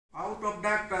out of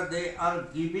that they are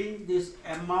giving this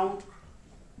amount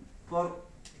for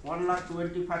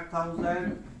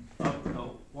 1,25,000,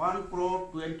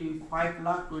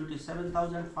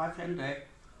 1,25,27,500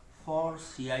 for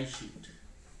CI sheet.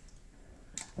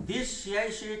 This CI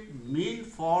sheet mean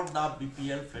for the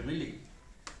BPL family,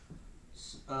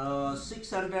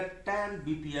 610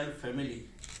 BPL family,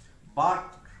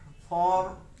 but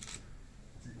for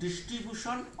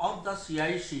distribution of the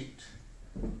CI sheet,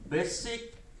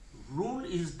 basic rule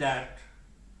is that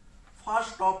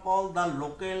first of all the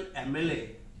local MLA,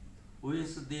 who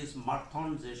is this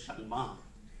Marthon Sangma,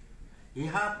 he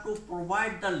have to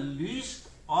provide the list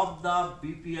of the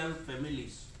BPL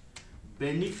families,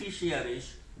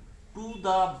 beneficiaries to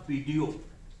the BDO,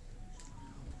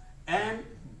 and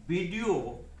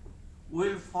BDO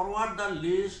will forward the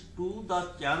list to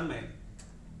the chairman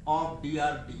of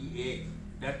DRDA,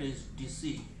 that is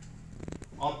DC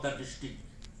of the district.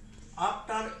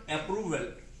 After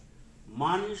approval,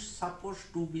 money is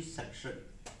supposed to be sanctioned.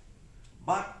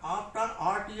 But after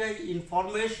RTI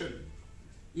information,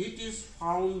 it is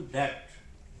found that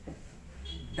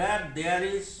there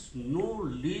is no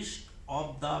list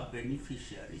of the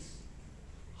beneficiaries.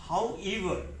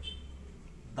 However,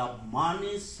 the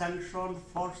money sanctioned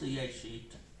for CI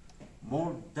sheet,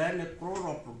 more than 1 crore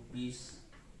of rupees,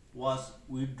 was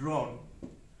withdrawn,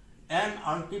 and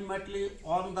ultimately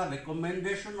on the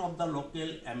recommendation of the local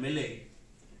MLA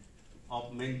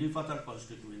of Mendipathar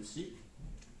constituency,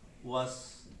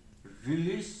 was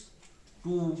released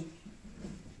to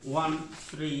one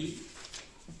Sri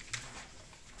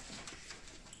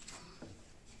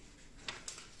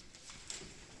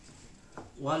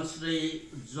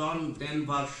John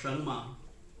Denver Sangma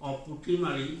of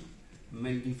Putimari,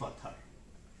 Mendipathar.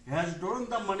 He has drawn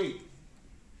the money,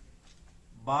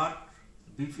 but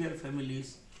BPL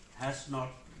families has not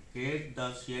paid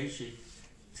the CI sheet,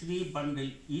 3 bundle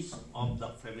each of the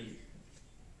family.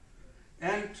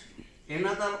 And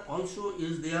another also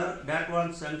is there, that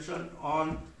one sanctioned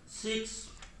on 6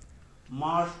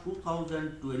 March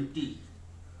 2020.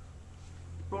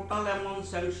 Total amount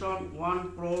sanctioned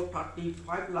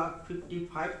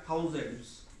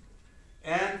 1,35,55,000,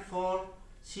 and for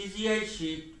CGI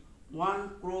sheet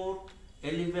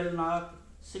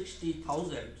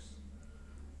 1,11,60,000.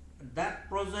 That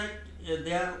project,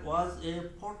 there was a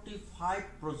 45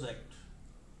 project,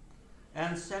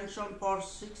 and sanctioned for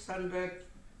 600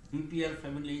 BPL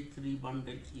family, 3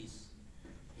 bundle each.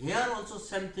 Here also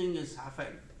same thing is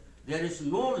happened. There is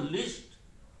no list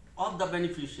of the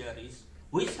beneficiaries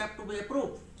which have to be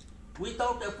approved.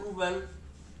 Without approval,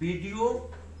 BDO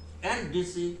and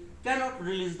DC cannot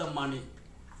release the money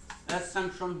as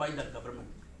sanctioned by the government.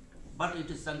 But it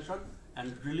is sanctioned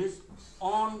and released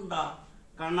on the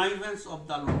connivance of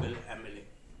the local MLA.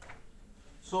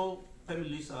 So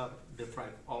families are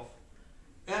deprived of.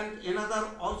 And another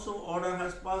also order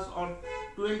has passed on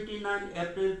 29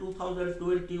 April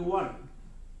 2021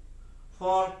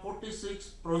 for 46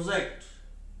 projects.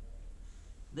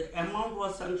 The amount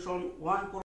was sanctioned 1 crore